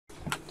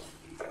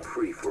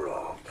free for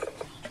all.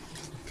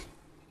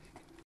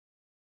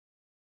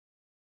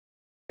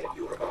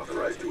 You are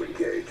authorized to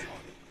engage.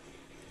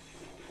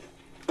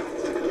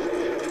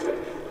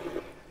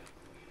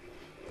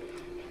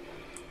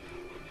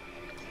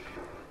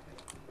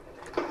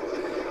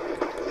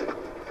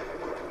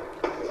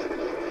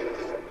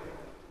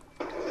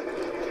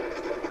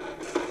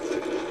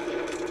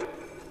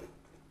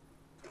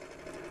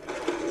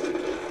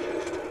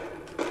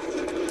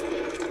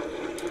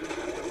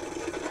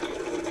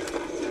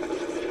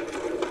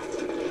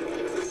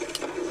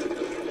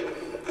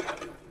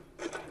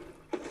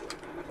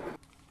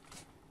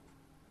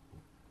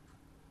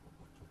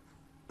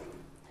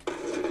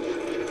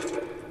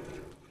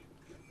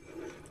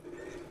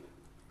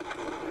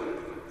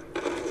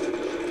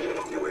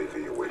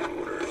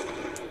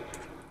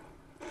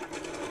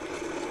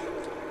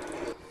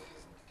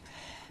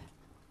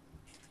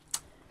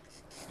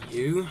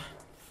 You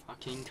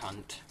fucking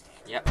cunt.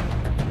 Yep.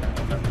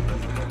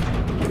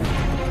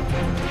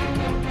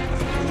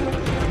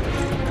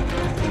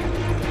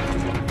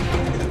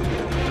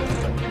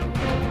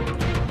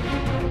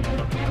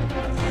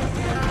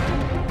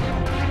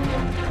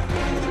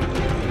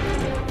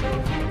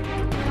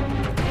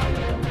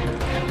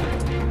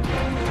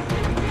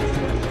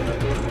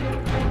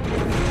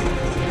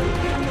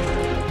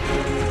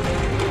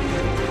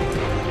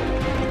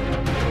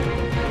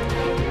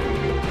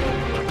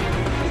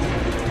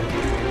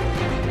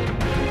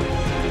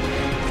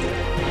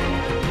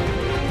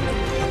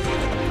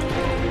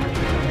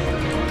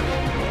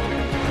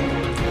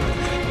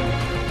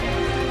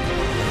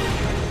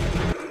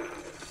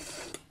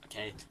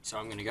 So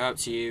I'm gonna go up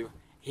to you,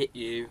 hit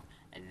you,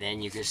 and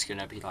then you're just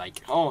gonna be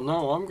like, oh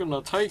no, I'm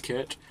gonna take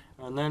it,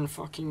 and then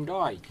fucking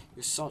die.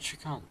 You're such a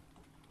cunt.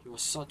 You're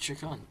such a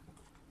cunt.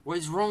 What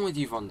is wrong with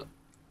you, Vonda?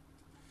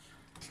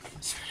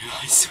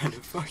 I swear to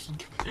fucking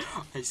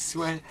God. I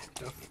swear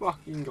to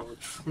fucking God.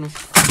 I'm gonna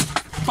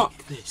fuck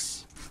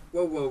this.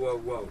 Whoa, whoa, whoa,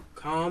 whoa.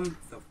 Calm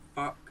the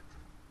fuck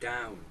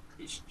down.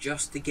 It's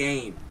just a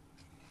game.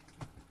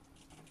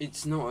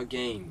 It's not a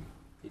game.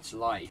 It's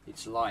life.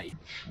 It's life.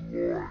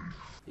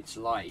 It's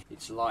life.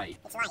 It's life.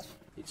 It's life.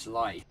 It's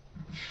life.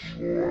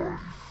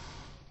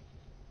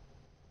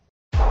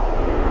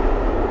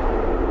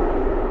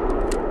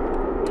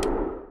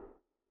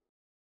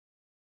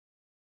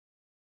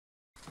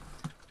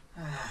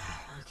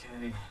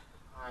 Okay,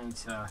 I need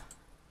to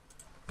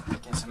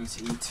get something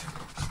to eat.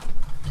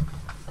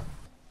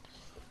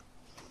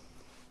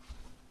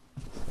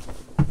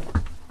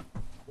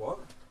 What?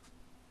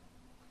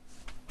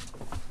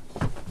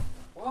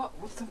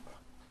 What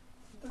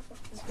the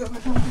fuck is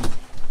going on?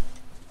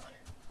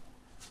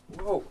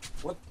 Whoa,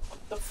 what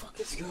the fuck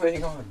is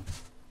going on?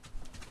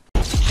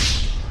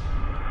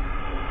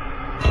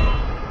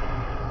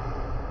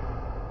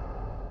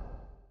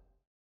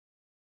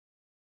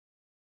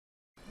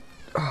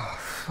 Oh,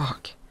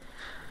 fuck.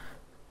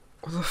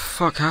 What the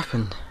fuck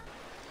happened?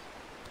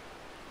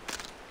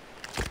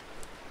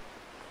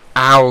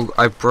 Ow,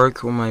 I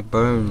broke all my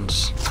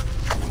bones.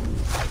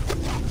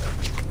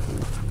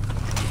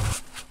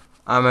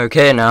 I'm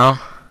okay now.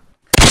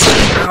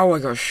 Ow, I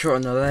got shot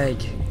in the leg.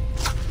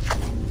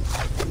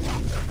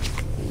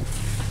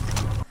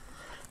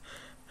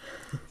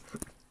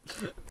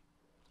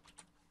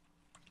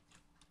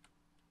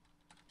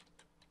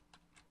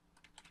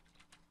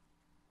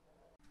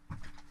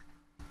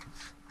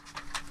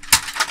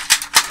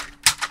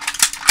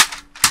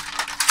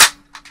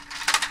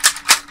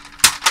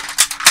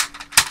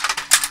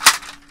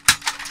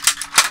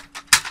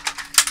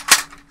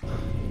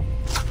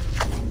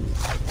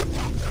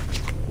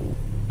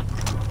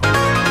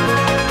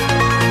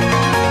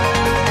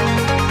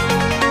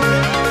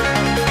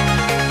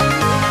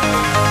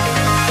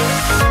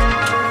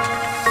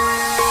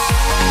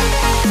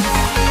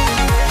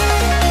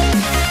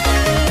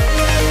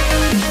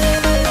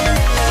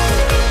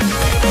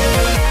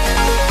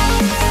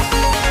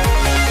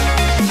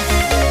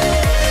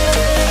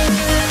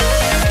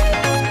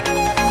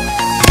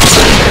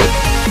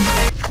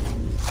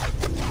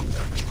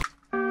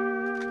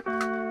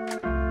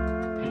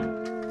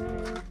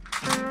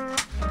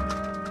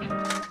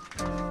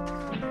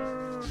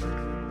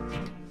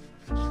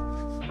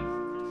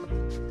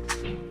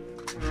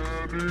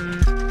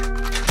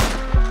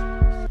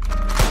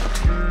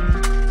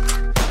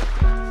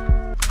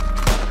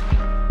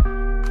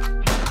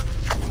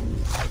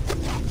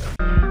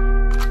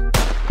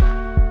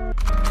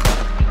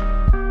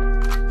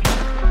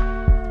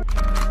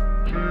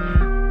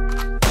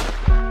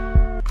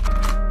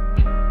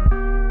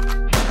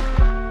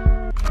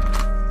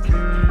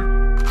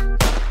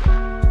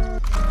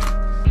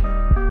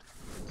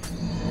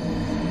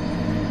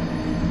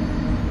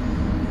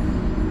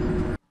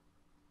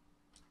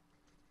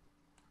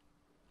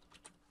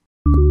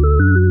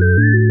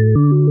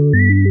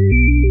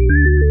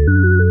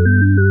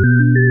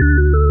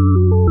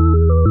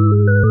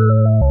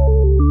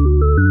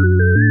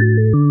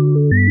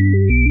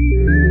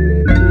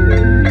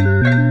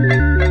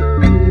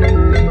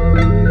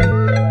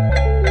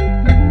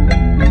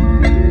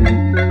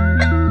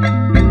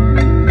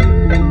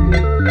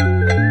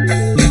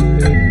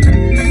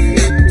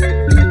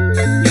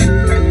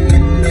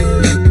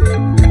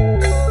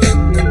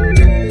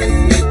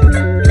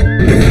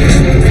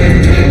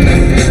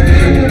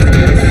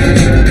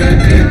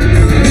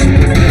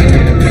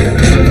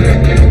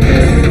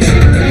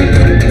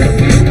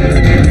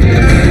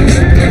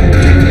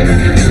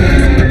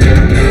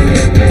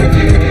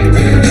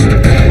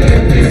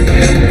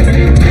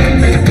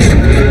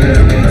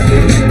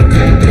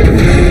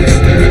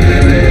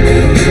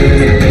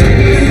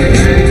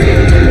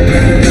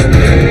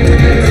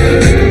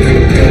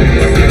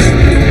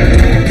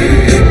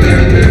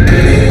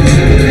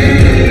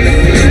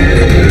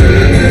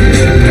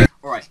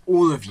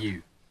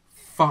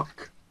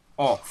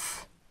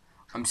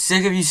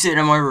 sick of you sitting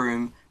in my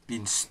room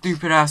being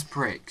stupid ass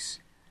pricks.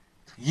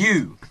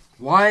 You,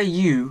 why are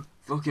you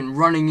fucking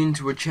running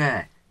into a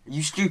chair? Are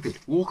you stupid?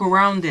 Walk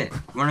around it. You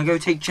wanna go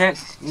take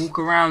checks? Walk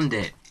around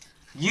it.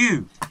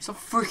 You, stop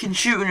freaking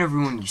shooting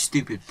everyone, you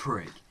stupid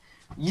prick.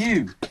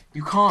 You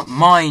can't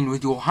mine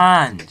with your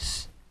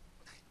hands.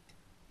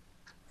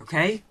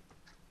 Okay?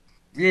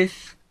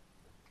 This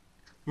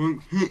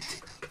won't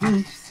hit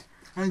this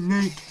and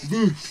make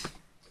this.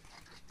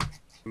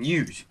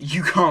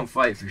 You can't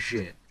fight for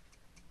shit.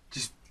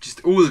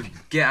 Just all of you,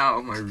 get out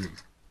of my room.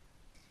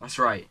 That's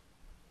right.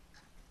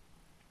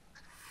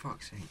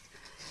 Fuck's sake.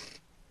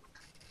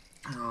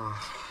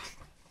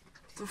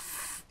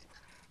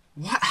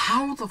 What?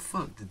 How the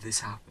fuck did this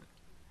happen?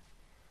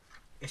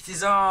 It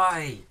is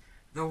I,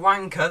 the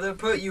wanker that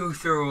put you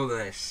through all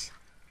this.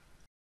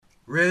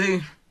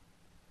 Really?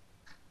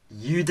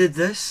 You did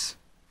this?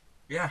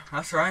 Yeah,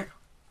 that's right.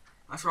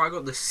 That's right, I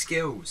got the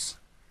skills.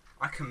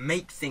 I can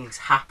make things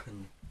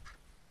happen.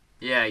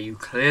 Yeah, you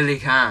clearly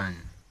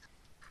can.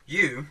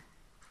 You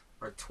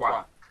are a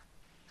twat.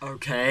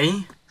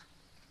 Okay.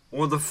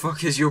 What the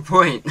fuck is your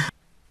point?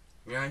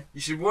 Yeah,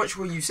 you should watch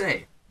what you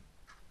say.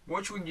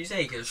 Watch what you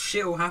say, because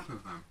shit will happen,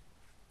 fam.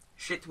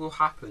 Shit will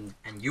happen,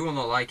 and you will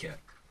not like it.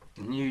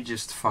 Can you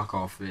just fuck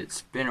off?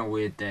 It's been a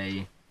weird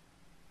day.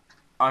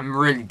 I'm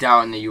really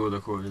doubting that you're the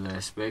cause of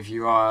this, but if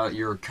you are,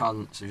 you're a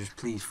cunt, so just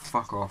please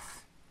fuck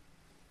off.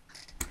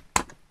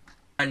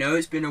 I know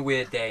it's been a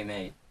weird day,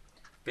 mate.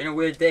 Been a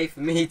weird day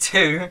for me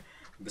too,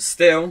 but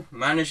still,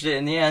 managed it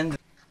in the end.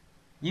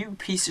 You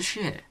piece of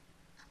shit.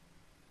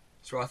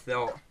 That's what I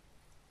thought.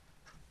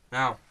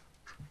 Now,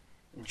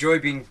 enjoy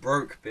being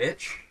broke,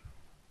 bitch.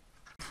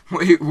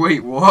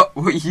 Wait, what?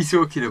 What are you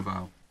talking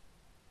about?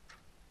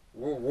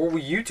 What were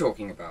you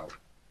talking about?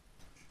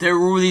 There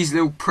are all these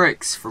little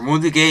pricks from all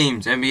the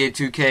games, NBA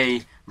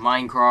 2K,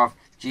 Minecraft,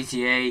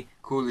 GTA,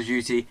 Call of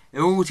Duty,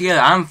 they're all together,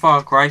 and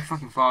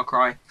fucking Far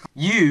Cry.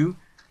 You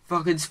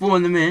fucking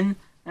spawned them in,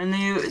 and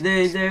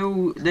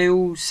they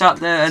all sat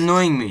there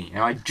annoying me,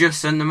 and I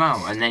just sent them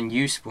out, and then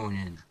you spawn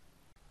in.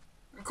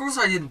 Of course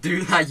I didn't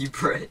do that, you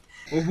prick.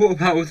 Well, what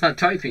about all that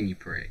typing, you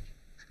prick?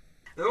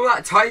 All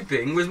that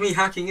typing was me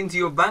hacking into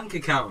your bank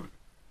account.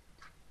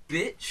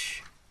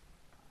 Bitch.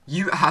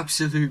 You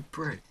absolute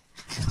prick.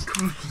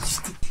 Come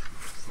on,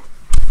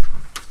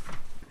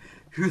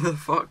 who the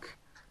fuck?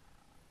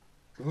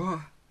 What?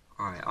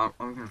 Alright, I'm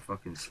gonna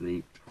fucking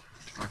sleep.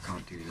 I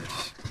can't do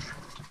this.